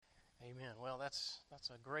Amen. Well, that's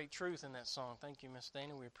a great truth in that song. Thank you, Miss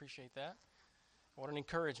Dana. We appreciate that. What an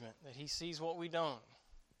encouragement that He sees what we don't.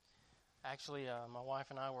 Actually, my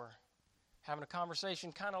wife and I were having a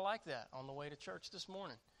conversation kind of like that on the way to church this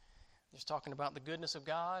morning. Just talking about the goodness of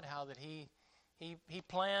God, how that He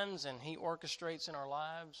plans and He orchestrates in our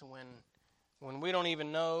lives when we don't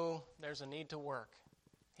even know there's a need to work.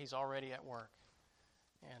 He's already at work.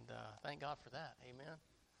 And thank God for that. Amen.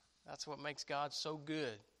 That's what makes God so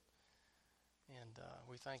good. And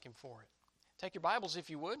we thank Him for it. Take your Bibles, if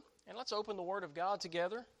you would, and let's open the Word of God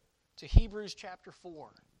together to Hebrews chapter 4.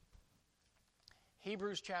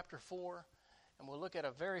 Hebrews chapter 4, and we'll look at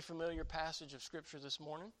a very familiar passage of Scripture this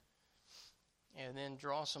morning, and then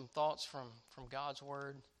draw some thoughts from God's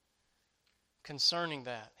Word concerning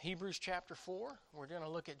that. Hebrews chapter 4, we're going to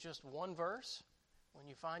look at just one verse. When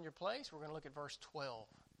you find your place, we're going to look at verse 12.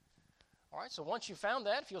 All right, so once you found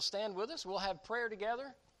that, if you'll stand with us, we'll have prayer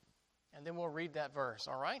together, and then we'll read that verse.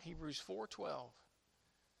 All right, Hebrews 4:12.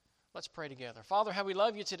 Let's pray together. Father, how we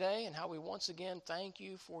love you today, and how we once again thank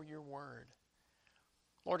you for your word.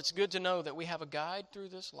 Lord, it's good to know that we have a guide through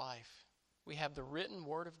this life. We have the written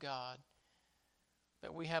word of God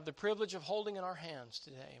that we have the privilege of holding in our hands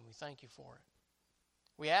today, and we thank you for it.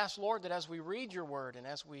 We ask, Lord, that as we read your word and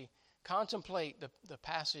as we contemplate the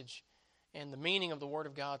passage and the meaning of the word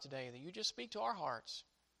of God today, that you just speak to our hearts,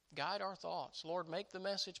 guide our thoughts. Lord, make the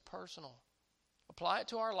message personal. Apply it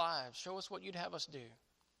to our lives. Show us what you'd have us do.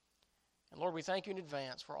 And Lord, we thank you in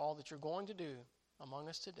advance for all that you're going to do among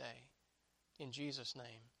us today. In Jesus'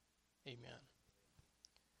 name, amen.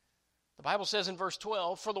 The Bible says in verse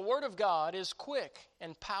 12, "For the word of God is quick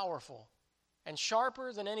and powerful and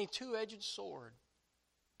sharper than any two-edged sword,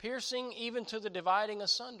 piercing even to the dividing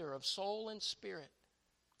asunder of soul and spirit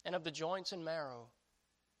and of the joints and marrow,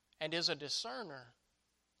 and is a discerner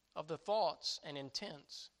of the thoughts and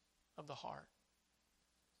intents of the heart."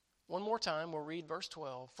 One more time, we'll read verse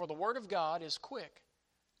 12. "For the word of God is quick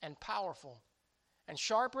and powerful and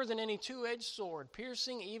sharper than any two-edged sword,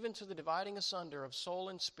 piercing even to the dividing asunder of soul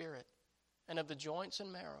and spirit and of the joints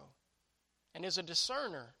and marrow, and is a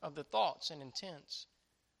discerner of the thoughts and intents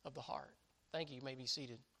of the heart." Thank you. You may be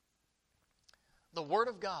seated. The word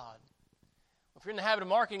of God. If you're in the habit of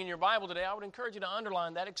marking in your Bible today, I would encourage you to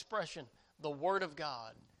underline that expression, the word of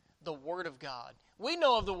God. The word of God. We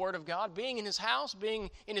know of the word of God, being in His house,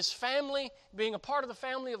 being in His family, being a part of the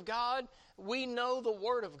family of God. We know the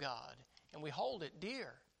word of God, and we hold it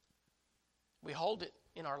dear. We hold it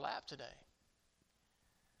in our lap today.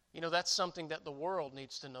 You know, that's something that the world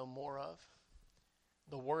needs to know more of,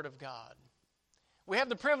 the word of God. We have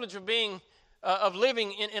the privilege of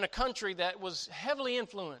living in a country that was heavily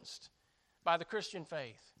influenced by the Christian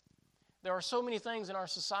faith. There are so many things in our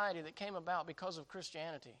society that came about because of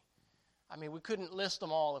Christianity. I mean, we couldn't list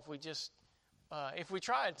them all if we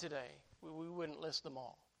tried today. We wouldn't list them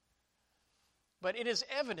all. But it is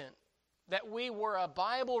evident that we were a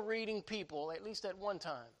Bible-reading people, at least at one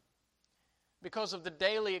time, because of the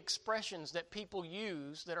daily expressions that people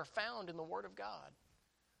use that are found in the Word of God.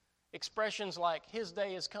 Expressions like, "His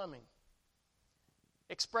day is coming."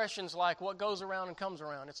 Expressions like, "What goes around and comes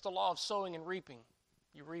around." It's the law of sowing and reaping.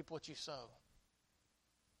 You reap what you sow.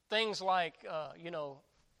 Things like,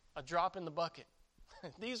 a drop in the bucket.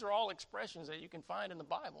 These are all expressions that you can find in the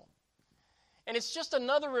Bible. And it's just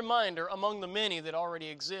another reminder among the many that already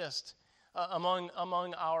exist among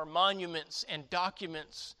our monuments and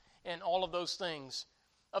documents and all of those things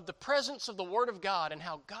of the presence of the Word of God and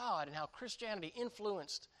how Christianity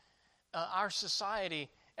influenced our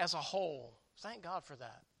society as a whole. Thank God for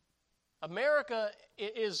that. America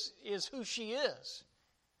is who she is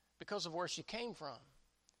because of where she came from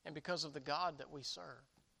and because of the God that we serve.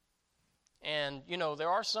 And, there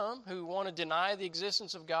are some who want to deny the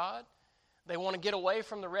existence of God. They want to get away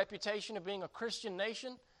from the reputation of being a Christian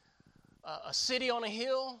nation, a city on a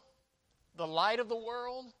hill, the light of the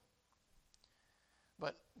world.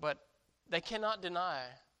 But they cannot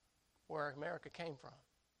deny where America came from.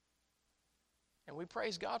 And we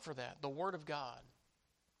praise God for that, the Word of God.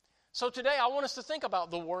 So today I want us to think about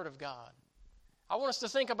the Word of God. I want us to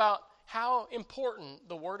think about how important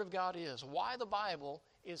the Word of God is, why the Bible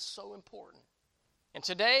is so important. And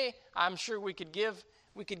today, I'm sure we could give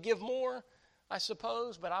more, I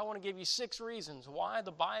suppose, but I want to give you 6 reasons why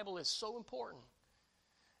the Bible is so important.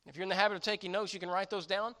 And if you're in the habit of taking notes, you can write those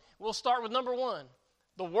down. We'll start with number 1,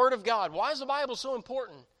 the Word of God. Why is the Bible so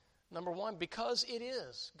important? Number 1, because it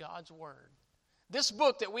is God's Word. This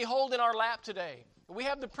book that we hold in our lap today, we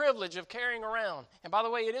have the privilege of carrying around. And by the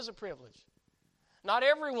way, it is a privilege. Not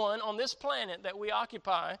everyone on this planet that we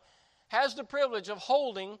occupy has the privilege of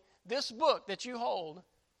holding this book that you hold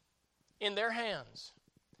in their hands.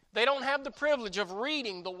 They don't have the privilege of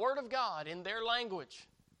reading the Word of God in their language.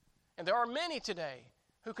 And there are many today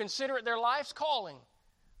who consider it their life's calling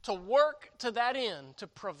to work to that end, to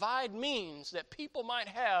provide means that people might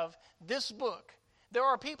have this book. There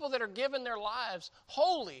are people that are giving their lives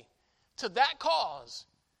wholly to that cause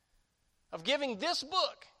of giving this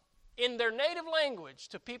book in their native language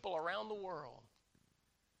to people around the world,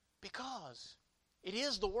 because it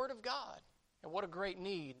is the Word of God. And what a great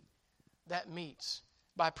need that meets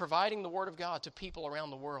by providing the Word of God to people around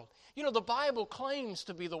the world. You know, the Bible claims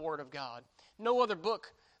to be the Word of God. No other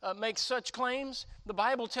book makes such claims. The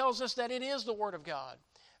Bible tells us that it is the Word of God.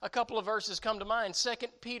 A couple of verses come to mind. 2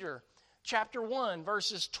 Peter chapter 1,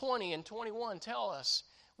 verses 20 and 21 tell us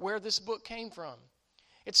where this book came from.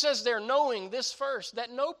 It says there, knowing this first,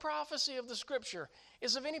 that no prophecy of the Scripture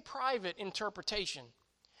is of any private interpretation.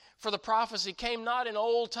 For the prophecy came not in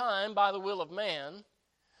old time by the will of man,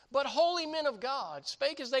 but holy men of God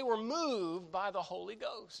spake as they were moved by the Holy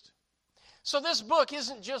Ghost. So this book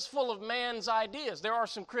isn't just full of man's ideas. There are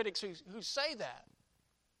some critics who say that.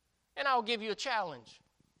 And I'll give you a challenge.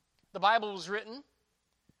 The Bible was written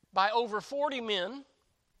by over 40 men.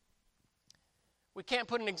 We can't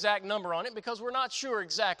put an exact number on it because we're not sure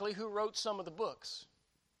exactly who wrote some of the books.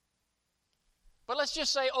 But let's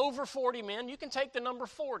just say over 40 men. You can take the number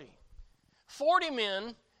 40. 40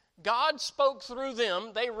 men, God spoke through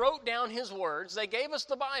them. They wrote down His words. They gave us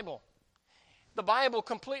the Bible. The Bible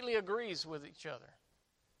completely agrees with each other,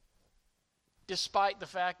 despite the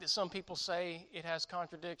fact that some people say it has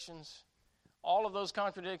contradictions. All of those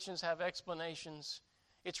contradictions have explanations.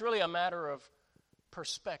 It's really a matter of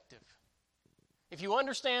perspective. If you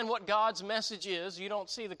understand what God's message is, you don't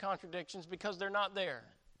see the contradictions because they're not there.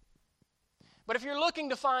 But if you're looking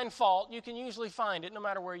to find fault, you can usually find it no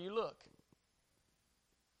matter where you look.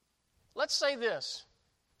 Let's say this.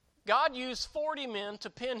 God used 40 men to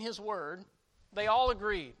pen His word. They all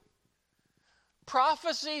agreed.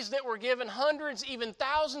 Prophecies that were given hundreds, even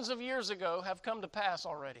thousands of years ago have come to pass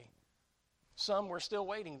already. Some we're still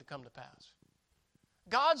waiting to come to pass.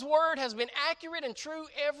 God's word has been accurate and true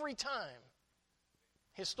every time.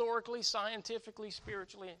 Historically, scientifically,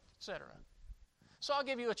 spiritually, etc. So I'll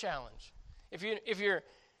give you a challenge. If you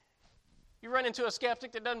run into a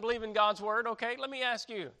skeptic that doesn't believe in God's word, okay, let me ask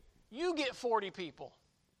you. You get 40 people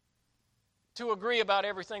to agree about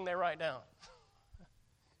everything they write down.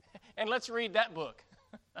 And let's read that book.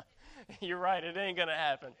 You're right, it ain't going to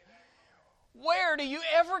happen. Where do you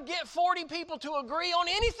ever get 40 people to agree on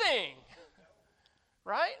anything?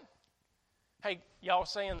 Right? Hey, y'all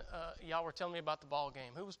were telling me about the ball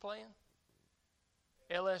game. Who was playing?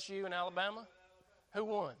 LSU and Alabama? Who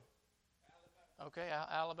won? Okay,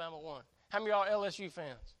 Alabama won. How many of y'all LSU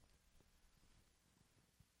fans?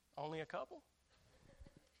 Only a couple?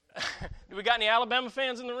 Do we got any Alabama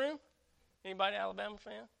fans in the room? Anybody Alabama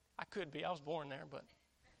fan? I could be. I was born there, but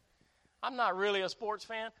I'm not really a sports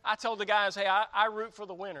fan. I told the guys, hey, I root for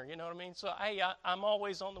the winner. You know what I mean? So, hey, I'm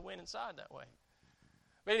always on the winning side that way.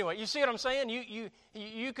 But anyway, you see what I'm saying?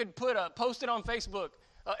 You could post it on Facebook.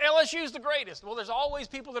 LSU's the greatest. Well, there's always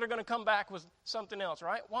people that are going to come back with something else,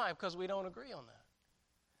 right? Why? Because we don't agree on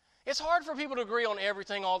that. It's hard for people to agree on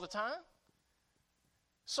everything all the time.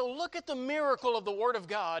 So look at the miracle of the Word of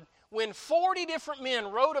God when 40 different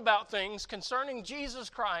men wrote about things concerning Jesus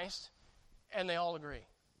Christ, and they all agree.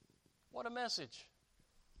 What a message.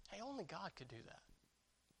 Hey, only God could do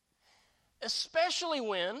that. Especially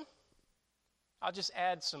when, I'll just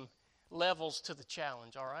add some levels to the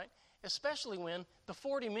challenge, all right? Especially when the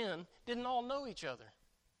 40 men didn't all know each other.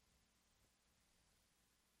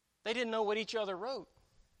 They didn't know what each other wrote.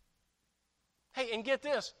 Hey, and get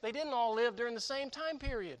this, they didn't all live during the same time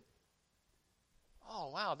period. Oh,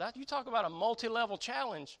 wow, you talk about a multi-level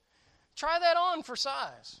challenge. Try that on for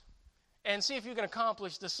size and see if you can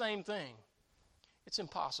accomplish the same thing. It's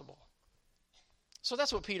impossible. So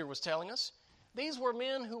that's what Peter was telling us. These were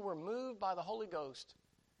men who were moved by the Holy Ghost,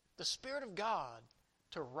 the Spirit of God,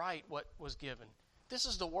 to write what was given. This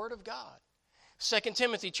is the Word of God. 2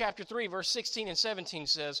 Timothy chapter 3, verse 16 and 17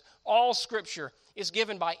 says, all Scripture is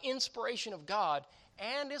given by inspiration of God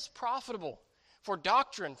and is profitable for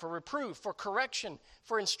doctrine, for reproof, for correction,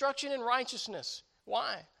 for instruction in righteousness.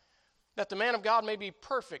 Why? That the man of God may be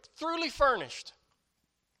perfect, thoroughly furnished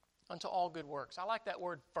unto all good works. I like that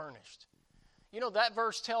word, furnished. You know, that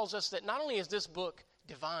verse tells us that not only is this book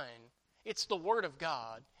divine, it's the Word of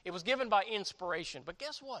God. It was given by inspiration. But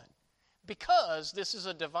guess what? Because this is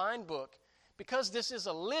a divine book, because this is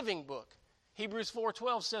a living book, Hebrews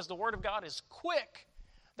 4:12 says the Word of God is quick.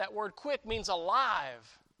 That word quick means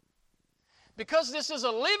alive. Because this is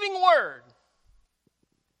a living Word,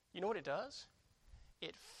 You know what it does?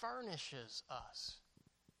 It furnishes us.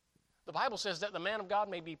 The Bible says that the man of God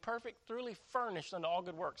may be perfect, truly furnished unto all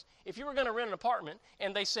good works. If you were going to rent an apartment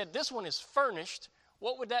and they said this one is furnished,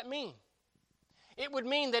 what would that mean? It would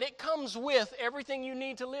mean that it comes with everything you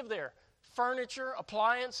need to live there. Furniture,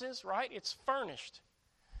 appliances, right? It's furnished.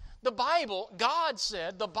 The Bible, God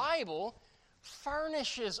said, the Bible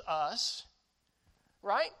furnishes us,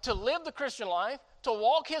 right, to live the Christian life, to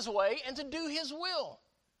walk His way, and to do His will.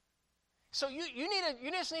 So you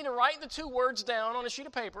just need to write the two words down on a sheet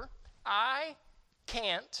of paper. I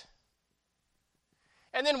can't.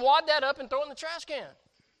 And then wad that up and throw it in the trash can.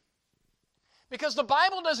 Because the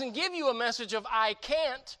Bible doesn't give you a message of I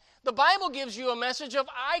can't. The Bible gives you a message of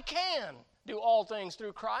I can do all things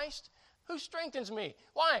through Christ who strengthens me.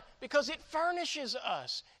 Why? Because it furnishes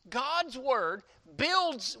us. God's Word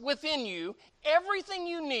builds within you everything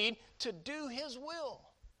you need to do His will.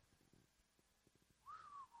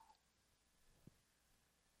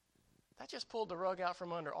 That just pulled the rug out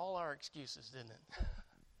from under all our excuses, didn't it?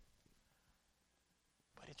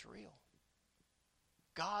 But it's real.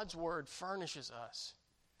 God's Word furnishes us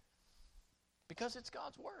because it's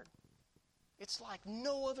God's Word. It's like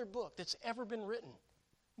no other book that's ever been written.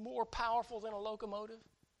 More powerful than a locomotive.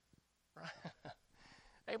 Right?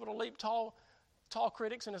 Able to leap tall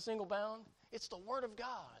critics in a single bound. It's the Word of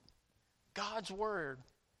God. God's Word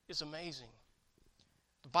is amazing.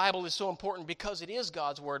 The Bible is so important because it is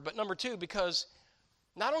God's Word. But number two, because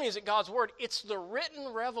not only is it God's Word, it's the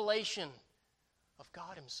written revelation of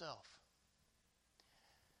God Himself.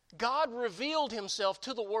 God revealed Himself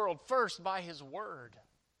to the world first by His Word.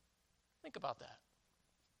 Think about that.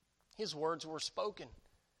 His words were spoken,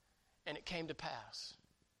 and it came to pass.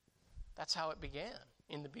 That's how it began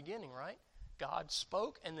in the beginning, right? God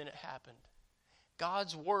spoke, and then it happened.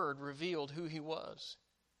 God's Word revealed who He was.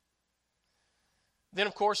 Then,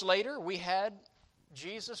 of course, later we had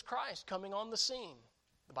Jesus Christ coming on the scene.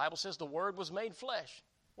 The Bible says the Word was made flesh.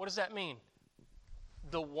 What does that mean?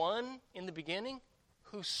 The one in the beginning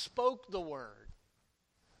who spoke the Word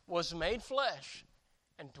was made flesh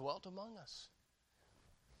and dwelt among us.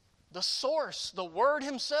 The source, the Word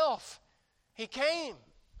Himself, He came.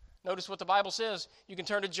 Notice what the Bible says. You can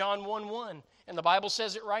turn to John 1:1, and the Bible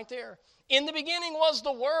says it right there. In the beginning was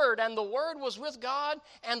the Word, and the Word was with God,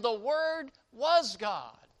 and the Word was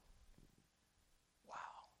God. Wow.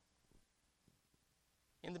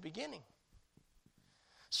 In the beginning.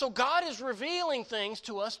 So God is revealing things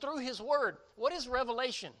to us through His Word. What is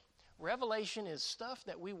revelation? Revelation is stuff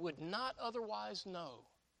that we would not otherwise know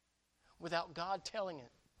without God telling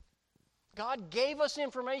it. God gave us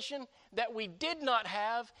information that we did not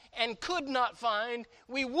have and could not find.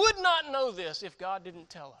 We would not know this if God didn't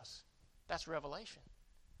tell us. That's revelation.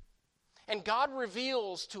 And God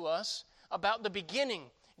reveals to us about the beginning.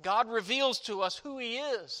 God reveals to us who He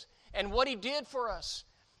is and what He did for us.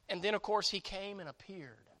 And then, of course, He came and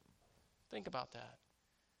appeared. Think about that.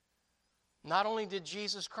 Not only did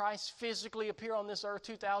Jesus Christ physically appear on this earth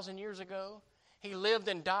 2,000 years ago, He lived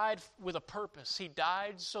and died with a purpose. He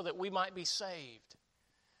died so that we might be saved.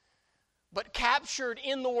 But captured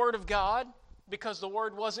in the Word of God, because the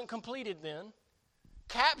Word wasn't completed then,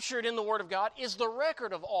 captured in the Word of God is the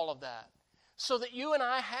record of all of that. So that you and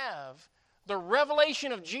I have the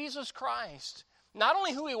revelation of Jesus Christ, not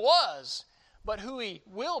only who He was, but who He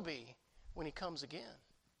will be when He comes again.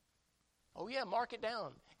 Oh yeah, mark it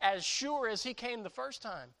down. As sure as He came the first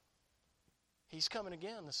time, He's coming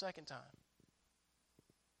again the second time.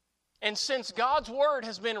 And since God's Word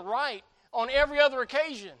has been right on every other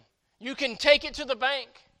occasion, you can take it to the bank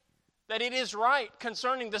that it is right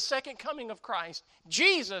concerning the second coming of Christ.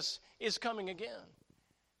 Jesus is coming again,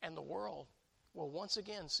 and the world will once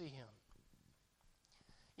again see Him.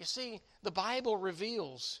 You see, the Bible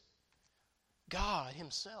reveals God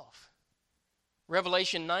Himself.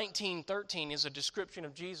 Revelation 19:13 is a description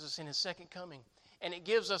of Jesus in His second coming, and it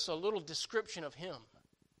gives us a little description of Him,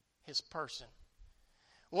 His person.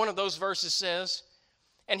 One of those verses says,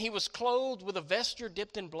 "And He was clothed with a vesture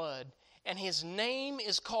dipped in blood, and His name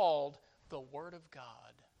is called the Word of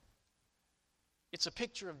God." It's a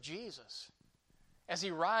picture of Jesus. As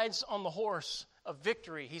He rides on the horse of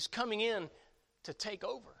victory, He's coming in to take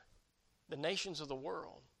over the nations of the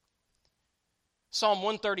world. Psalm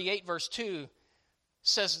 138 verse 2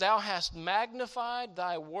 says, "Thou hast magnified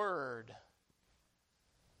Thy word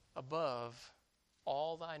above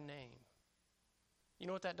all Thy name." You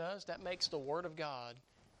know what that does? That makes the Word of God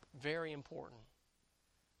very important.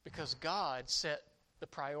 Because God set the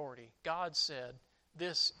priority. God said,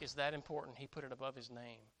 this is that important. He put it above His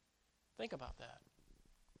name. Think about that.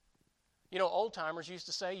 You know, old-timers used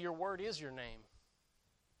to say, your word is your name.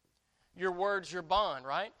 Your word's your bond,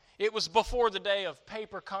 right? It was before the day of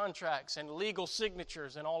paper contracts and legal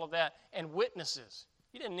signatures and all of that, and witnesses.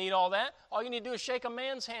 You didn't need all that. All you need to do is shake a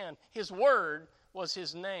man's hand. His word was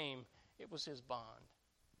his name. It was his bond.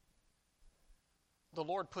 The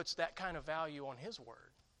Lord puts that kind of value on His word.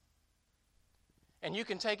 And you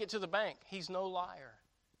can take it to the bank. He's no liar.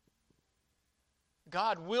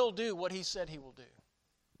 God will do what He said He will do.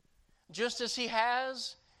 Just as He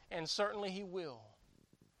has, and certainly He will.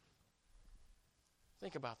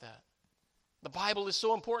 Think about that. The Bible is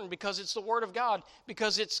so important because it's the Word of God,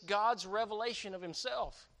 because it's God's revelation of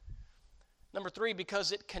Himself. Number 3,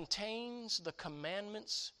 because it contains the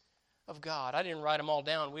commandments of God. I didn't write them all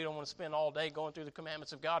down. We don't want to spend all day going through the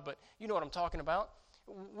commandments of God, but you know what I'm talking about.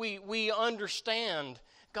 We understand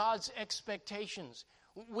God's expectations.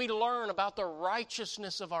 We learn about the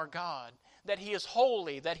righteousness of our God, that He is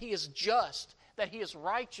holy, that He is just, that He is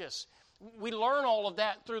righteous. We learn all of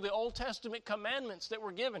that through the Old Testament commandments that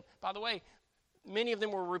were given. By the way, many of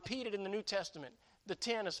them were repeated in the New Testament, the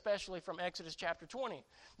 10 especially from Exodus chapter 20.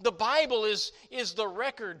 The Bible is the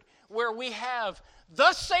record where we have,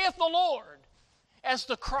 "Thus saith the Lord," as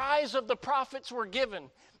the cries of the prophets were given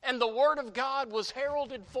and the Word of God was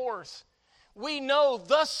heralded forth. We know,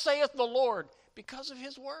 "Thus saith the Lord," because of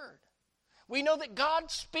His Word. We know that God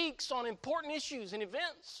speaks on important issues and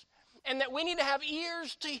events, and that we need to have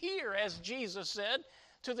ears to hear, as Jesus said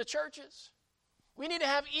to the churches. We need to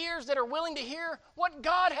have ears that are willing to hear what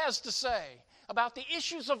God has to say about the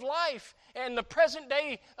issues of life and the present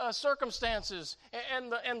day circumstances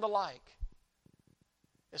and the like.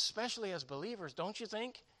 Especially as believers, don't you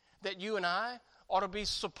think that you and I ought to be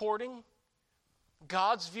supporting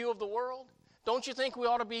God's view of the world? Don't you think we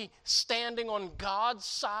ought to be standing on God's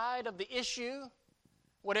side of the issue,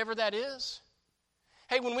 whatever that is?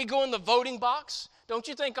 Hey, when we go in the voting box, don't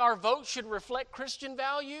you think our vote should reflect Christian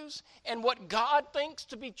values and what God thinks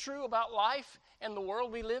to be true about life and the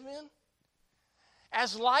world we live in?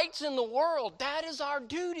 As lights in the world, that is our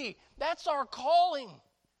duty. That's our calling.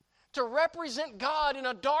 To represent God in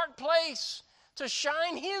a dark place, to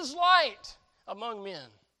shine His light among men.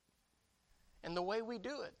 And the way we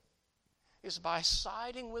do it is by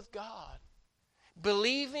siding with God,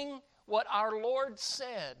 believing what our Lord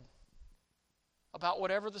said about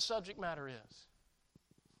whatever the subject matter is.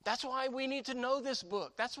 That's why we need to know this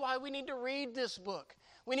book. That's why we need to read this book.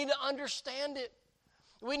 We need to understand it.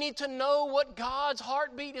 We need to know what God's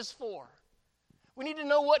heartbeat is for. We need to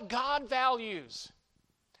know what God values,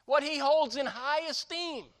 what He holds in high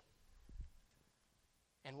esteem,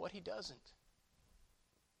 and what He doesn't.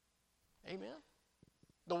 Amen?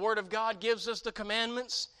 The Word of God gives us the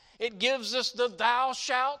commandments. It gives us the thou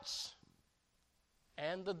shalt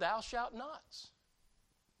and the thou shalt nots.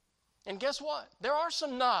 And guess what? There are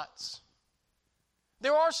some nots.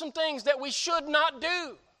 There are some things that we should not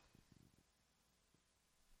do.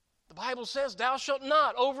 The Bible says, "Thou shalt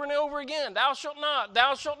not," over and over again. "Thou shalt not,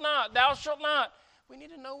 thou shalt not, thou shalt not." We need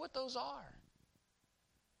to know what those are.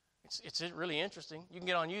 It's really interesting. You can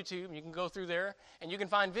get on YouTube and you can go through there and you can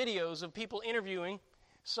find videos of people interviewing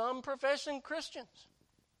some professing Christians.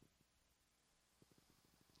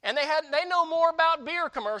 And they know more about beer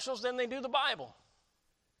commercials than they do the Bible.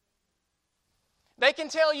 They can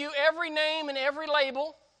tell you every name and every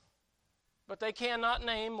label, but they cannot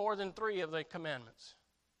name more than 3 of the commandments.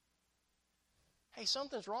 Hey,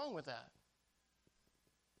 something's wrong with that.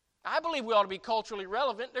 I believe we ought to be culturally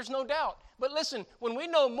relevant, there's no doubt. But listen, when we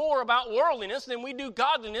know more about worldliness than we do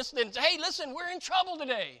godliness, then, hey, listen, we're in trouble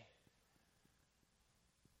today.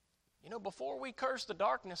 You know, before we curse the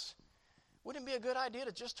darkness, wouldn't it be a good idea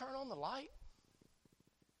to just turn on the light?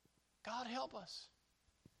 God help us.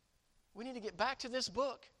 We need to get back to this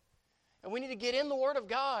book, and we need to get in the Word of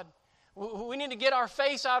God. We need to get our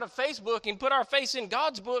face out of Facebook and put our face in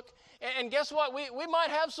God's book. And guess what? We might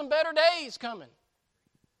have some better days coming.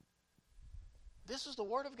 This is the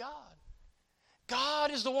Word of God.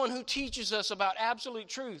 God is the one who teaches us about absolute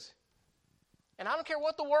truth. And I don't care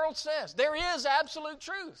what the world says. There is absolute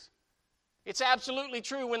truth. It's absolutely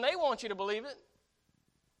true when they want you to believe it.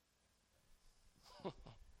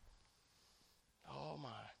 Oh my.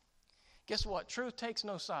 Guess what? Truth takes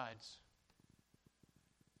no sides.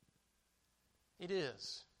 It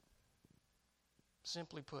is.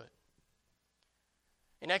 Simply put.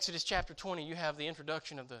 In Exodus chapter 20, you have the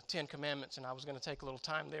introduction of the 10 Commandments, and I was going to take a little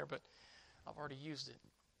time there, but I've already used it.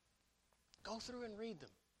 Go through and read them.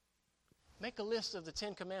 Make a list of the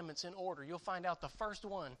 10 Commandments in order. You'll find out the first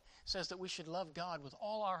one says that we should love God with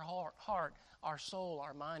all our heart, our soul,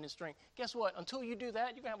 our mind, and strength. Guess what? Until you do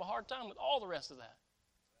that, you're going to have a hard time with all the rest of that.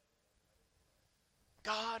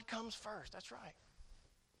 God comes first. That's right.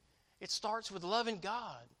 It starts with loving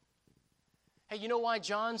God. Hey, you know why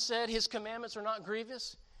John said his commandments are not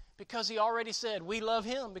grievous? Because he already said we love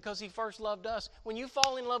him because he first loved us. When you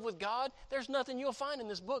fall in love with God, there's nothing you'll find in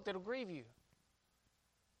this book that'll grieve you.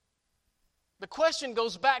 The question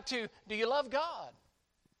goes back to, do you love God?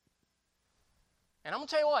 And I'm going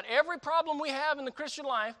to tell you what, every problem we have in the Christian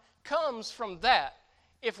life comes from that.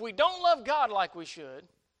 If we don't love God like we should,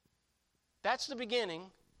 that's the beginning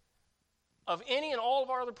of any and all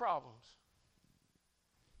of our other problems.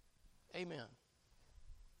 Amen.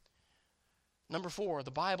 Number 4,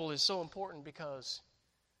 the Bible is so important because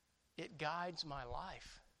it guides my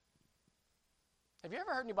life. Have you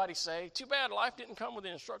ever heard anybody say, too bad life didn't come with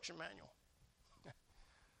an instruction manual?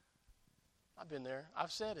 I've been there.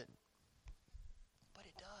 I've said it. But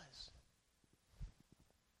it does.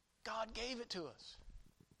 God gave it to us.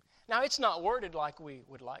 Now, it's not worded like we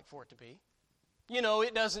would like for it to be. You know,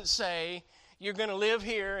 it doesn't say, you're going to live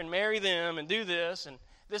here and marry them and do this, and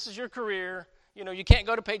this is your career. You know, you can't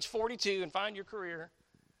go to page 42 and find your career.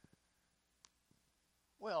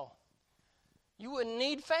 Well, you wouldn't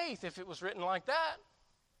need faith if it was written like that.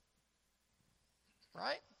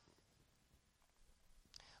 Right?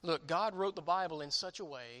 Look, God wrote the Bible in such a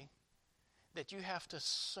way that you have to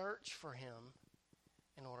search for Him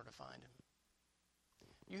in order to find Him.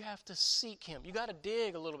 You have to seek Him. You got to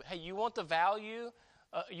dig a little bit. Hey, you want the value?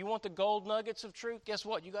 You want the gold nuggets of truth? Guess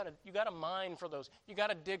what? You got to mine for those. You got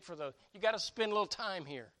to dig for those. You got to spend a little time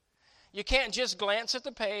here. You can't just glance at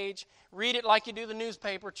the page, read it like you do the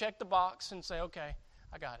newspaper, check the box, and say, okay,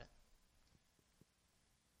 I got it.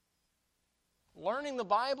 Learning the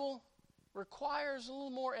Bible requires a little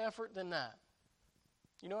more effort than that.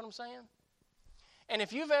 You know what I'm saying? And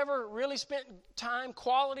if you've ever really spent time,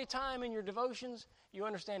 quality time in your devotions, you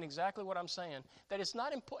understand exactly what I'm saying. That it's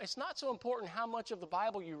not so important how much of the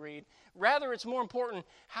Bible you read. Rather, it's more important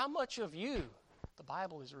how much of you the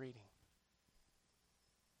Bible is reading.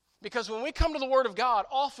 Because when we come to the Word of God,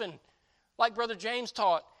 often, like Brother James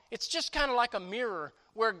taught, it's just kind of like a mirror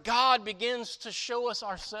where God begins to show us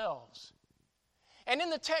ourselves. And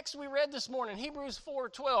in the text we read this morning, Hebrews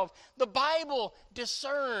 4:12, the Bible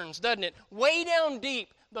discerns, doesn't it? Way down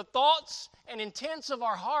deep, the thoughts and intents of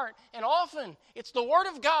our heart. And often, it's the Word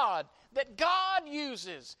of God that God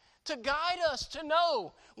uses to guide us to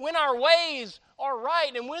know when our ways are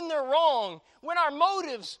right and when they're wrong, when our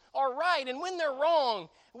motives are right and when they're wrong,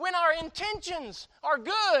 when our intentions are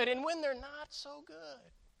good and when they're not so good.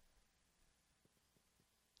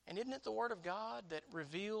 And isn't it the Word of God that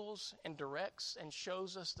reveals and directs and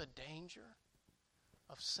shows us the danger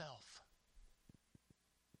of self?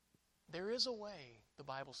 There is a way, the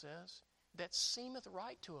Bible says, that seemeth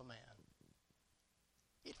right to a man.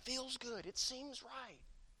 It feels good. It seems right.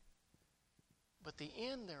 But the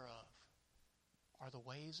end thereof are the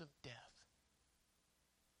ways of death.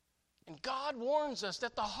 And God warns us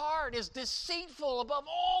that the heart is deceitful above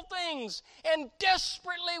all things and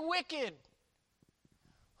desperately wicked.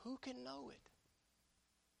 Who can know it?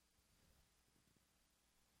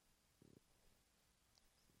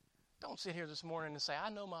 Don't sit here this morning and say, I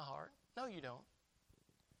know my heart. No, you don't.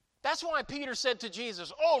 That's why Peter said to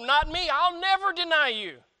Jesus, oh, not me, I'll never deny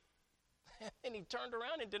you. And he turned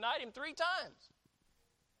around and denied him 3 times.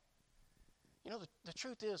 You know, the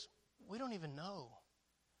truth is, we don't even know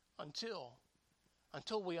until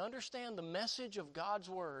we understand the message of God's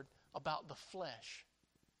Word about the flesh.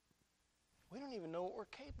 We don't even know what we're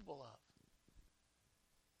capable of.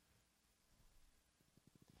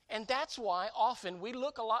 And that's why often we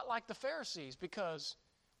look a lot like the Pharisees, because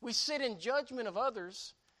we sit in judgment of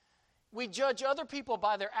others. We judge other people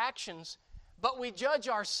by their actions, but we judge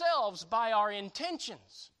ourselves by our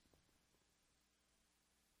intentions.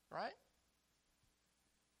 Right?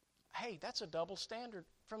 Hey, that's a double standard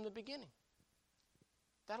from the beginning.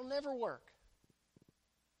 That'll never work.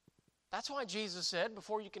 That's why Jesus said,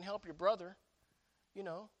 before you can help your brother, you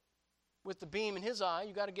know, with the beam in his eye,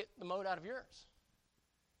 you got to get the mote out of yours.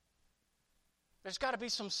 There's got to be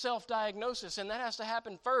some self-diagnosis, and that has to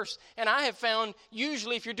happen first. And I have found,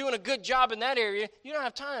 usually, if you're doing a good job in that area, you don't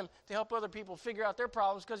have time to help other people figure out their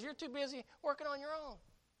problems because you're too busy working on your own.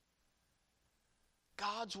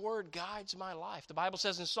 God's Word guides my life. The Bible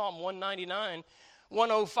says in Psalm 199,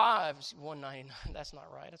 105, 199, that's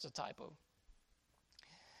not right, that's a typo.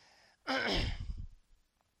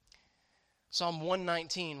 Psalm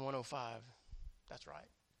 119, 105, that's right.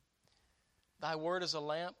 Thy word is a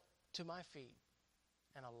lamp to my feet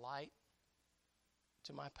and a light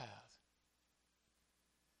to my path.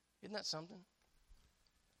 Isn't that something?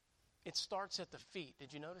 It starts at the feet.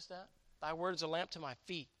 Did you notice that? Thy word is a lamp to my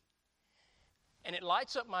feet. And it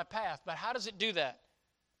lights up my path. But how does it do that?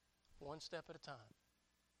 one step at a time.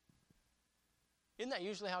 Isn't that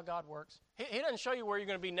usually how God works? He doesn't show you where you're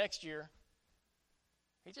going to be next year.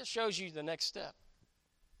 He just shows you the next step.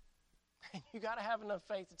 And you got to have enough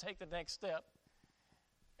faith to take the next step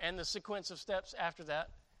and the sequence of steps after that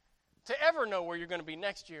to ever know where you're going to be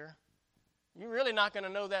next year. You're really not going to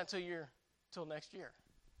know that till next year.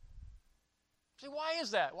 See, why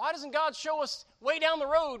is that? Why doesn't God show us way down the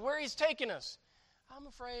road where He's taking us? I'm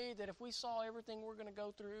afraid that if we saw everything we're going to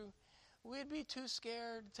go through, we'd be too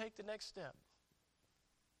scared to take the next step.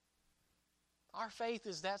 Our faith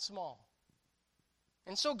is that small.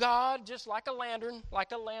 And so God, just like a lantern,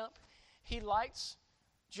 like a lamp, He lights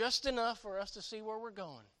just enough for us to see where we're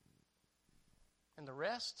going. And the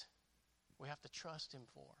rest, we have to trust Him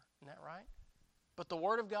for. Isn't that right? But the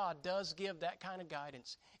Word of God does give that kind of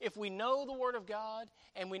guidance. If we know the Word of God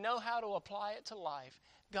and we know how to apply it to life,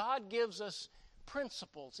 God gives us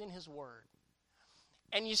principles in His Word.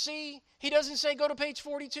 And you see, He doesn't say go to page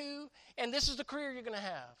 42 and this is the career you're going to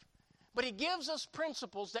have. But He gives us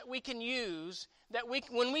principles that we can use, that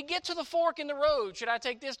when we get to the fork in the road, should I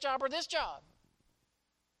take this job or this job?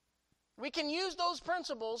 We can use those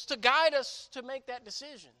principles to guide us to make that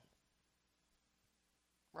decision.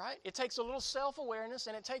 Right? It takes a little self-awareness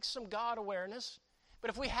and it takes some God awareness. But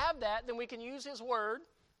if we have that, then we can use His Word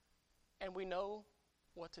and we know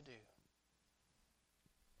what to do.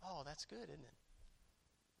 Oh, that's good, isn't it?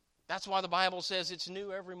 That's why the Bible says it's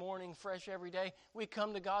new every morning, fresh every day. We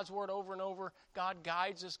come to God's Word over and over. God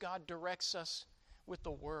guides us. God directs us with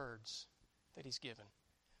the words that He's given.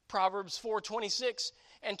 Proverbs 4:26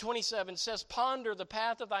 and 27 says, "Ponder the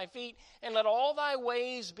path of thy feet, and let all thy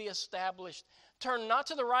ways be established. Turn not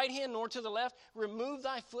to the right hand nor to the left. Remove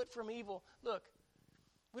thy foot from evil." Look,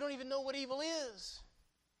 we don't even know what evil is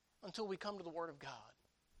until we come to the Word of God.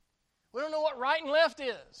 We don't know what right and left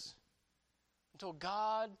is until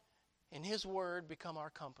God and His Word become our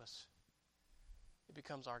compass. It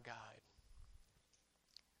becomes our guide.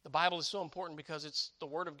 The Bible is so important because it's the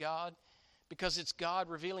Word of God, because it's God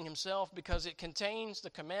revealing Himself, because it contains the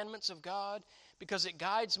commandments of God, because it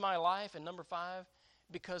guides my life, and number 5,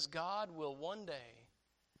 because God will one day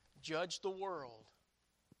judge the world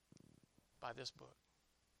by this book.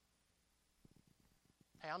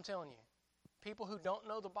 Hey, I'm telling you, people who don't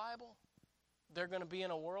know the Bible, they're going to be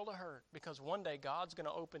in a world of hurt because one day God's going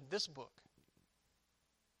to open this book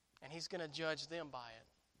and He's going to judge them by it.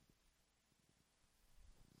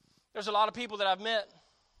 There's a lot of people that I've met,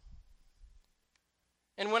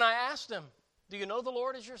 and when I ask them, do you know the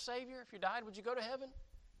Lord as your Savior? If you died, would you go to heaven?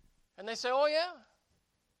 And they say, oh yeah.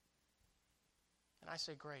 And I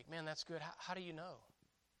say, great, man, that's good. How do you know?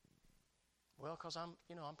 Well, because I'm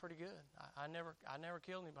pretty good. I never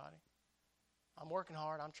killed anybody. I'm working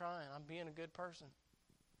hard. I'm trying. I'm being a good person.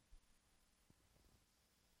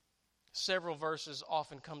 Several verses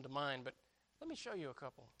often come to mind, but let me show you a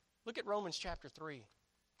couple. Look at Romans chapter 3.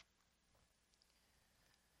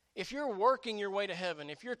 If you're working your way to heaven,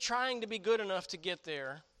 if you're trying to be good enough to get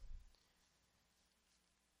there,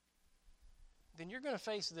 then you're going to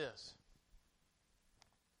face this.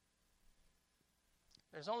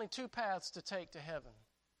 There's only 2 paths to take to heaven.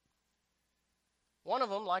 One of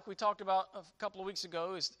them, like we talked about a couple of weeks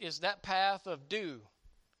ago, is that path of do.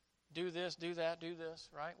 Do this, do that, do this,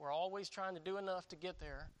 right? We're always trying to do enough to get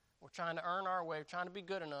there. We're trying to earn our way. We're trying to be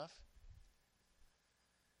good enough.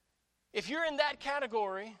 If you're in that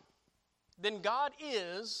category, then God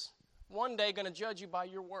is one day going to judge you by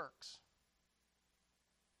your works.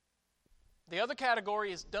 The other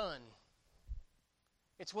category is done.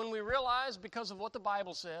 It's when we realize, because of what the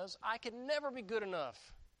Bible says, I can never be good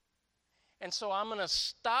enough. And so I'm going to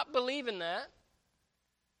stop believing that.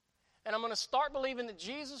 And I'm going to start believing that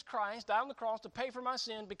Jesus Christ died on the cross to pay for my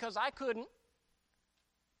sin because I couldn't.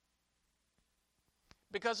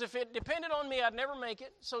 Because if it depended on me, I'd never make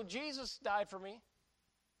it. So Jesus died for me.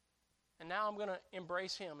 And now I'm going to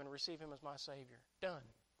embrace Him and receive Him as my Savior. Done.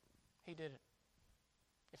 He did it.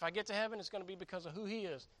 If I get to heaven, it's going to be because of who He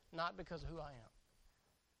is, not because of who I am.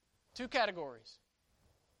 2 categories.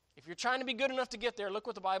 If you're trying to be good enough to get there, look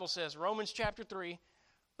what the Bible says. Romans chapter 3,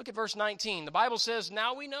 look at verse 19. The Bible says,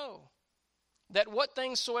 "Now we know that what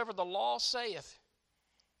things soever the law saith,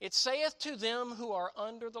 it saith to them who are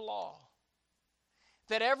under the law,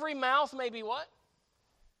 that every mouth may be" what?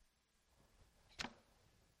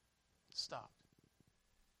 Stopped.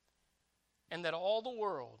 "And that all the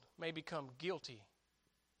world may become guilty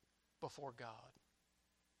before God."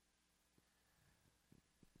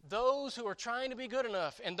 Those who are trying to be good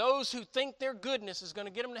enough and those who think their goodness is going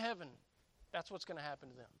to get them to heaven, that's what's going to happen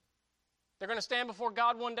to them. They're going to stand before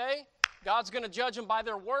God one day. God's going to judge them by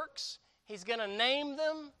their works. He's going to name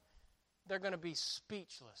them. they're going to be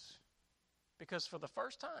speechless. Because for the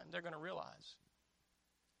first time, they're going to realize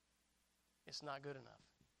it's not good enough.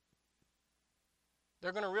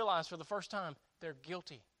 They're going to realize for the first time they're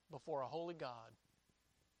guilty before a holy God.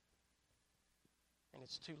 And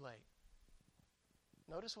it's too late.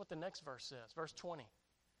 Notice what the next verse says, verse 20.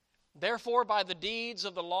 Therefore, by the deeds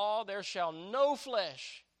of the law, there shall no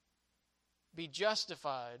flesh be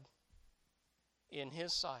justified in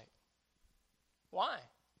his sight. Why?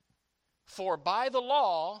 For by the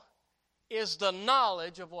law is the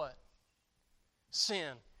knowledge of what?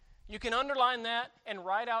 Sin. You can underline that and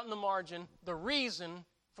write out in the margin the reason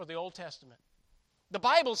for the Old Testament. The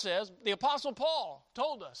Bible says, the Apostle Paul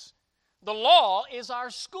told us, the law is our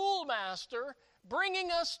schoolmaster bringing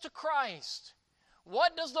us to Christ.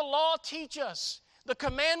 What does the law teach us? The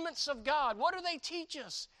commandments of God. What do they teach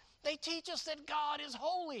us? They teach us that God is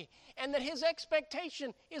holy and that His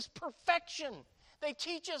expectation is perfection. They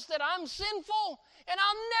teach us that I'm sinful and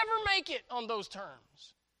I'll never make it on those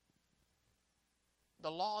terms.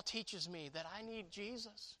 The law teaches me that I need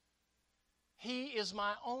Jesus. He is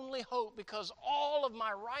my only hope because all of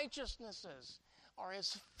my righteousnesses are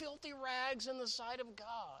as filthy rags in the sight of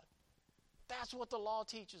God. That's what the law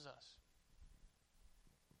teaches us.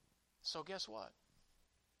 So guess what?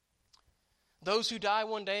 Those who die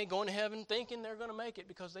one day going to heaven thinking they're going to make it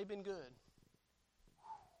because they've been good,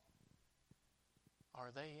 are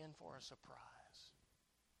they in for a surprise?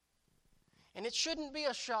 And it shouldn't be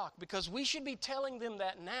a shock because we should be telling them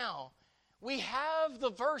that now. We have the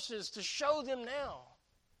verses to show them now.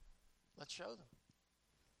 Let's show them.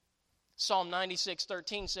 Psalm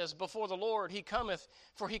 96:13 says, before the Lord He cometh,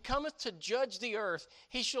 for He cometh to judge the earth.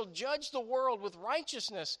 He shall judge the world with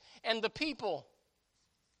righteousness and the people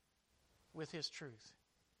with His truth.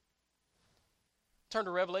 Turn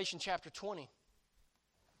to Revelation chapter 20.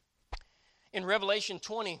 In Revelation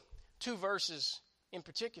 20, 2 verses in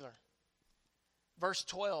particular. Verse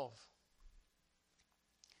 12.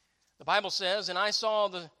 The Bible says, and I saw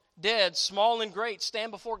the dead, small and great,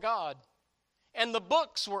 stand before God. And the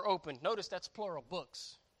books were opened. Notice that's plural,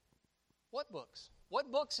 books. What books?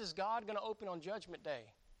 What books is God going to open on Judgment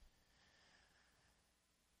Day?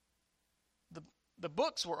 The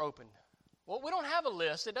books were opened. Well, we don't have a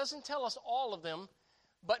list. It doesn't tell us all of them.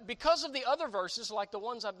 But because of the other verses, like the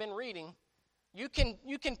ones I've been reading, you can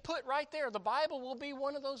put right there, the Bible will be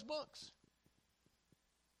one of those books.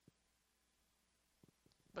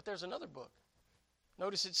 But there's another book.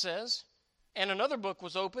 Notice it says, and another book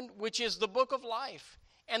was opened, which is the book of life.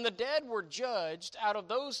 And the dead were judged out of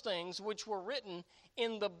those things which were written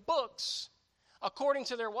in the books according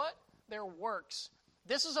to their what? Their works.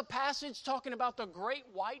 This is a passage talking about the great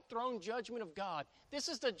white throne judgment of God. This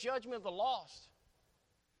is the judgment of the lost.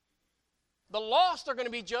 The lost are going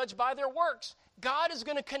to be judged by their works. God is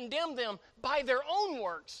going to condemn them by their own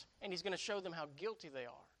works, and He's going to show them how guilty they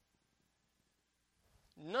are.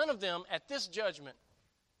 None of them at this judgment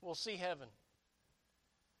will see heaven.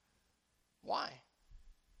 Why?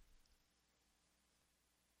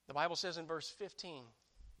 The Bible says in verse 15,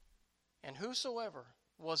 and whosoever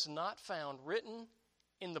was not found written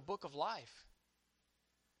in the book of life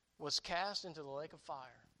was cast into the lake of fire.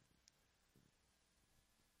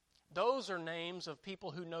 Those are names of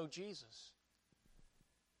people who know Jesus.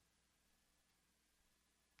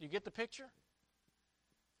 You get the picture?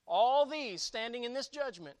 All these standing in this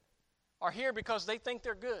judgment are here because they think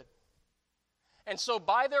they're good. And so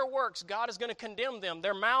by their works, God is going to condemn them.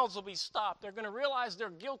 Their mouths will be stopped. They're going to realize they're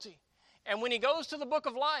guilty. And when He goes to the book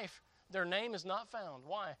of life, their name is not found.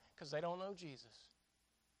 Why? Because they don't know Jesus.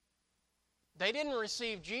 They didn't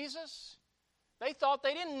receive Jesus. They thought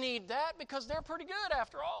they didn't need that because they're pretty good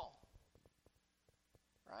after all.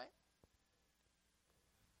 Right?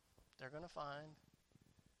 They're going to find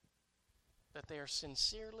that they are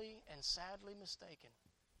sincerely and sadly mistaken.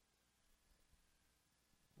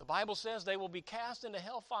 The Bible says they will be cast into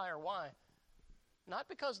hellfire. Why? Not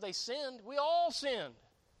because they sinned. We all sinned.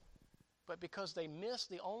 But because they missed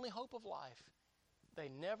the only hope of life. They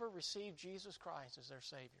never received Jesus Christ as their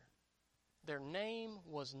Savior. Their name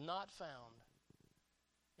was not found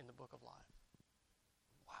in the book of life.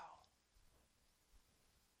 Wow.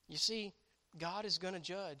 You see, God is going to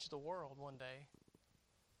judge the world one day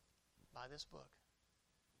by this book.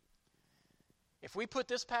 If we put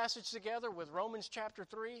this passage together with Romans chapter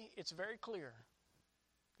 3, it's very clear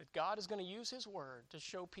that God is going to use His Word to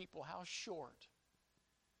show people how short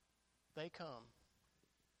they come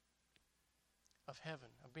of heaven,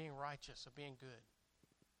 of being righteous, of being good.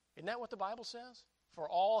 Isn't that what the Bible says? For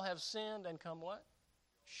all have sinned and come what?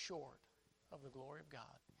 Short of the glory of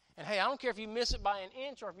God. And hey, I don't care if you miss it by an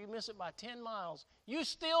inch or if you miss it by 10 miles. You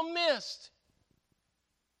still missed.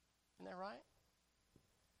 Isn't that right?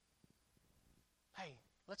 Hey,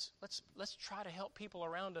 let's try to help people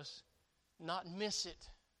around us not miss it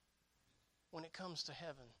when it comes to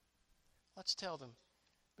heaven. Let's tell them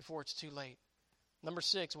before it's too late. Number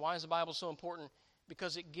 6, why is the Bible so important?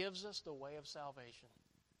 Because it gives us the way of salvation.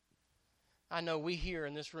 I know we here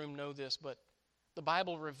in this room know this, but the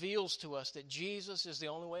Bible reveals to us that Jesus is the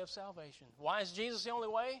only way of salvation. Why is Jesus the only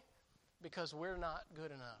way? Because we're not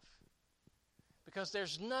good enough. Because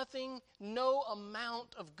there's no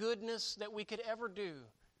amount of goodness that we could ever do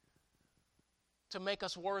to make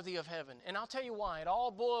us worthy of heaven. And I'll tell you why. It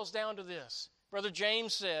all boils down to this. Brother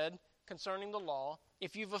James said concerning the law,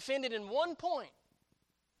 if you've offended in one point,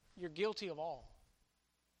 you're guilty of all.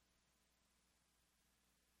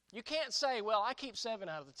 You can't say, well, I keep 7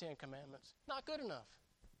 out of the 10 commandments. Not good enough.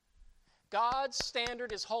 God's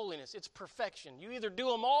standard is holiness. It's perfection. You either do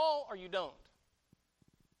them all or you don't.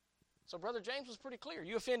 So Brother James was pretty clear.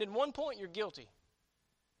 You offend in one point, you're guilty.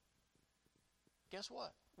 Guess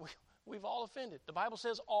what? We've all offended. The Bible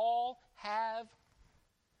says all have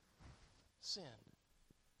sinned.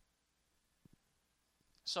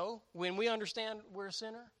 So when we understand we're a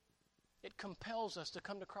sinner, it compels us to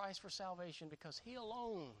come to Christ for salvation because He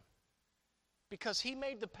alone, because He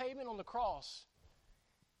made the payment on the cross,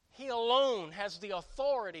 He alone has the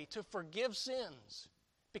authority to forgive sins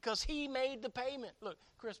because He made the payment. Look,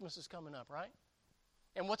 Christmas is coming up, right?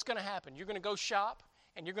 And what's going to happen? You're going to go shop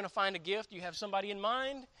and you're going to find a gift. You have somebody in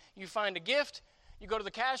mind. You find a gift. You go to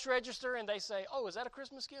the cash register and they say, oh, is that a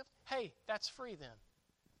Christmas gift? Hey, that's free then.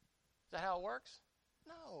 Is that how it works?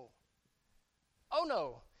 No. Oh,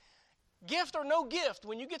 no. Gift or no gift,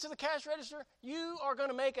 when you get to the cash register, you are going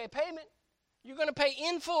to make a payment. You're going to pay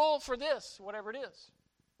in full for this, whatever it is,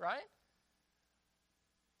 right?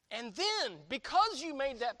 And then, because you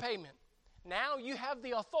made that payment, now you have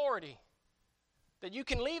the authority that you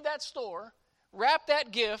can leave that store, wrap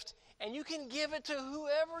that gift, and you can give it to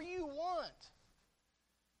whoever you want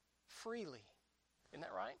freely. Isn't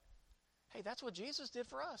that right? Hey, that's what Jesus did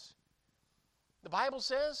for us. The Bible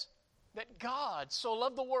says that God so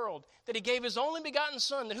loved the world that He gave His only begotten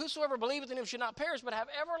Son, that whosoever believeth in Him should not perish but have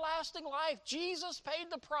everlasting life. Jesus paid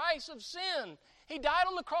the price of sin. He died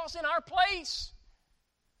on the cross in our place.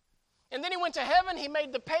 And then He went to heaven. He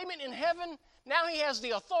made the payment in heaven. Now He has the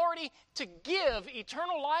authority to give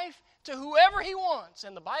eternal life to whoever He wants.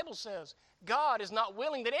 And the Bible says God is not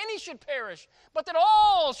willing that any should perish, but that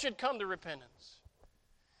all should come to repentance.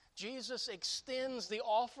 Jesus extends the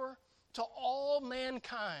offer to all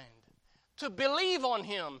mankind to believe on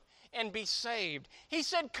Him and be saved. He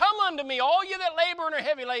said, come unto me, all you that labor and are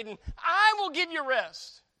heavy laden, I will give you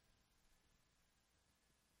rest.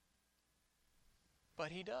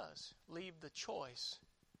 But He does leave the choice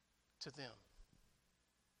to them.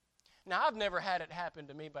 Now, I've never had it happen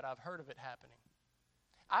to me, but I've heard of it happening.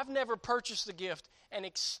 I've never purchased the gift and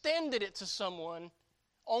extended it to someone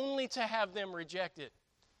only to have them reject it.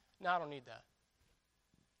 No, I don't need that.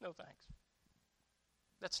 No thanks.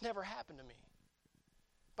 That's never happened to me.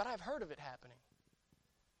 But I've heard of it happening.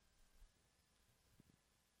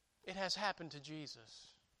 It has happened to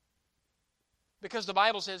Jesus. Because the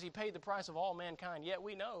Bible says He paid the price of all mankind, yet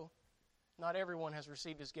we know not everyone has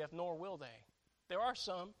received His gift, nor will they. There are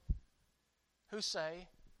some who say,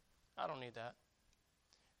 I don't need that.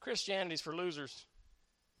 Christianity's for losers,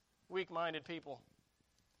 weak-minded people.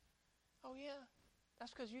 Oh yeah,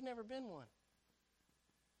 that's because you've never been one.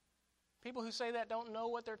 People who say that don't know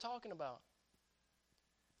what they're talking about.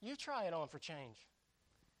 You try it on for change.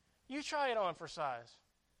 You try it on for size.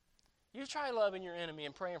 You try loving your enemy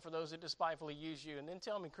and praying for those that despitefully use you, and then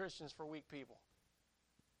tell me Christians for weak people.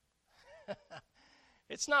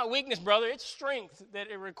 It's not weakness, brother. It's strength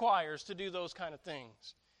that it requires to do those kind of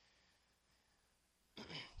things.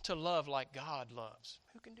 To love like God loves.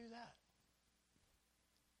 Who can do that?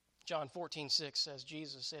 John 14:6 says,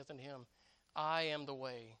 Jesus saith unto him, I am the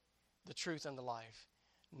way, the truth, and the life.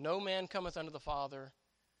 No man cometh unto the Father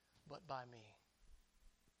but by me.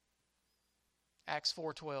 Acts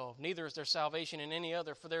 4:12, neither is there salvation in any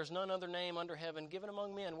other, for there is none other name under heaven given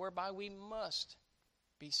among men whereby we must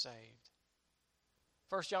be saved.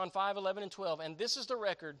 1 John 5:11 and 12, and this is the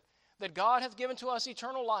record, that God hath given to us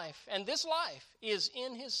eternal life, and this life is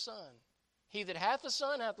in His Son. He that hath the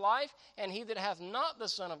Son hath life, and he that hath not the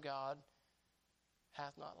Son of God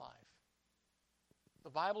hath not life. The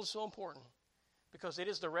Bible is so important because it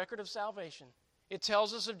is the record of salvation. It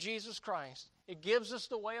tells us of Jesus Christ. It gives us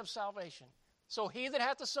the way of salvation. So he that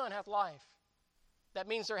hath the Son hath life. That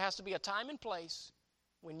means there has to be a time and place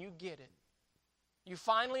when you get it. You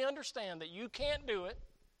finally understand that you can't do it,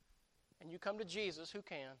 and you come to Jesus who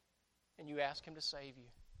can, and you ask Him to save you.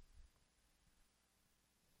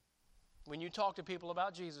 When you talk to people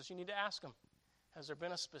about Jesus, you need to ask them, has there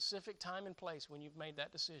been a specific time and place when you've made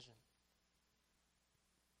that decision?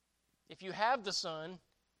 If you have the Son,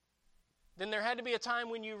 then there had to be a time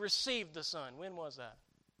when you received the Son. When was that?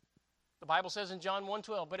 The Bible says in John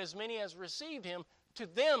 1:12, but as many as received Him, to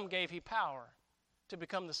them gave He power to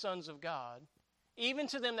become the sons of God, even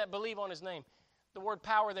to them that believe on His name. The word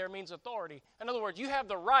power there means authority. In other words, you have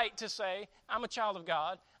the right to say, I'm a child of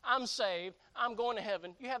God, I'm saved, I'm going to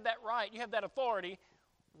heaven. You have that right, you have that authority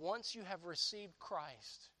once you have received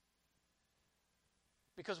Christ.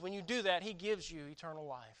 Because when you do that, He gives you eternal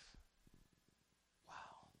life. Wow.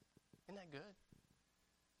 Isn't that good?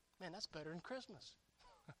 Man, that's better than Christmas.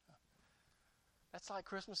 That's like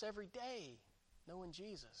Christmas every day, knowing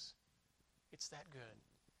Jesus. It's that good.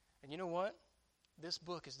 And you know what? This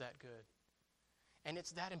book is that good. And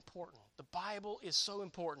it's that important. The Bible is so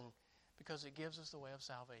important because it gives us the way of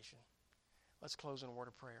salvation. Let's close in a word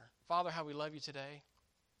of prayer. Father, how we love You today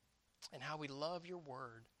and how we love Your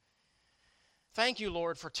word. Thank You,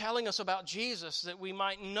 Lord, for telling us about Jesus that we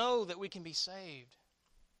might know that we can be saved.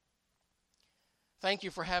 Thank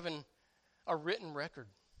You for having a written record,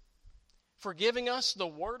 for giving us the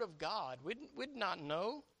Word of God. We'd not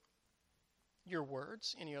know Your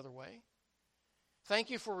words any other way.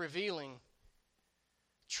 Thank You for revealing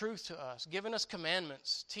truth to us, giving us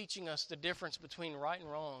commandments, teaching us the difference between right and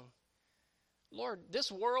wrong. Lord, this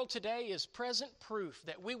world today is present proof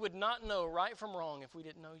that we would not know right from wrong if we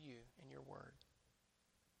didn't know You and Your word.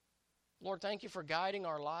 Lord, thank You for guiding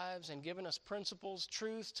our lives and giving us principles,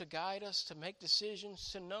 truth to guide us, to make decisions,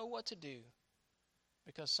 to know what to do,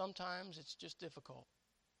 because sometimes it's just difficult.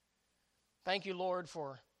 Thank You, Lord,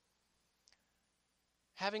 for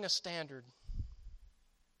having a standard.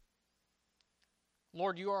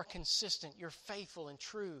 Lord, You are consistent, You're faithful and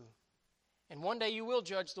true. And one day You will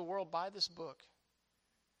judge the world by this book.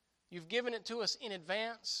 You've given it to us in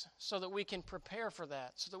advance so that we can prepare for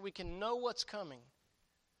that, so that we can know what's coming.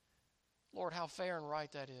 Lord, how fair and right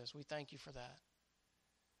that is. We thank You for that.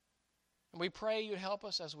 And we pray You'd help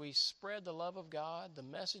us as we spread the love of God, the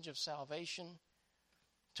message of salvation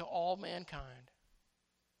to all mankind.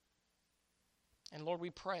 And Lord, we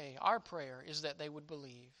pray, our prayer is that they would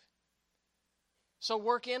believe. So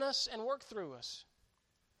work in us and work through us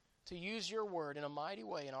to use Your word in a mighty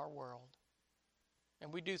way in our world.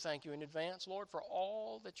 And we do thank You in advance, Lord, for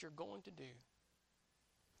all that You're going to do.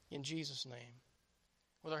 In Jesus' name.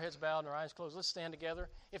 With our heads bowed and our eyes closed, let's stand together.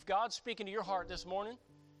 If God's speaking to your heart this morning,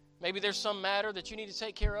 maybe there's some matter that you need to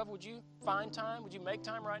take care of, would you find time? Would you make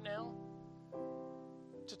time right now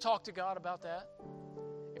to talk to God about that?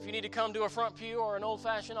 If you need to come to a front pew or an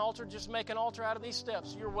old-fashioned altar, just make an altar out of these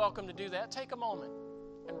steps. You're welcome to do that. Take a moment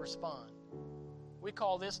and respond. We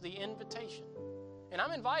call this the invitation. And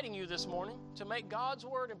I'm inviting you this morning to make God's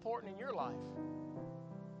word important in your life.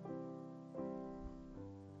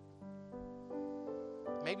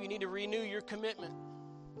 Maybe you need to renew your commitment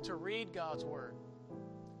to read God's word,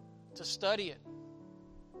 to study it,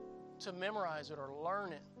 to memorize it or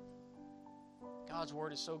learn it. God's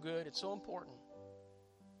word is so good. It's so important.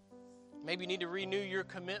 Maybe you need to renew your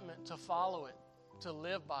commitment to follow it, to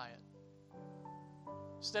live by it.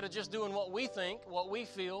 Instead of just doing what we think, what we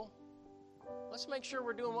feel, let's make sure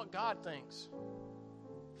we're doing what God thinks,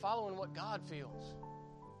 following what God feels.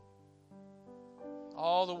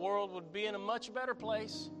 All the world would be in a much better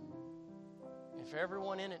place if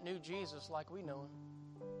everyone in it knew Jesus like we know Him.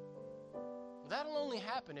 That'll only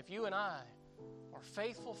happen if you and I are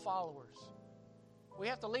faithful followers. We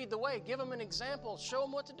have to lead the way, give them an example, show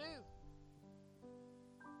them what to do.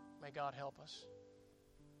 May God help us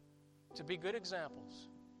to be good examples.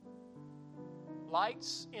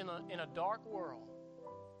 Lights in a dark world.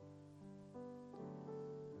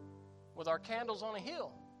 With our candles on a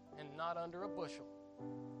hill and not under a bushel.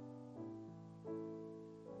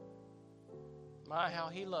 My, how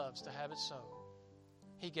He loves to have it so.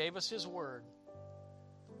 He gave us His word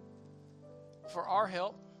for our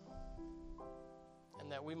help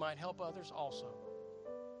and that we might help others also.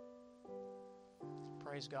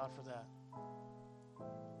 Praise God for that.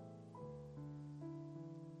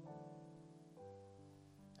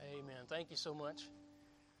 Amen. Thank you so much.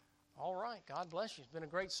 All right. God bless you. It's been a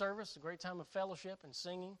great service, a great time of fellowship and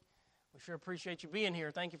singing. We sure appreciate you being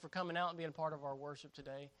here. Thank you for coming out and being part of our worship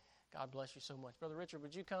today. God bless you so much. Brother Richard,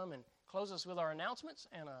 would you come and close us with our announcements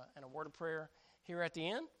and a word of prayer here at the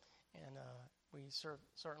end? And we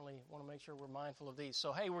certainly want to make sure we're mindful of these.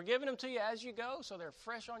 So, hey, we're giving them to you as you go, so they're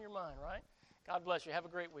fresh on your mind, right? God bless you. Have a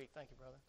great week. Thank you, brother.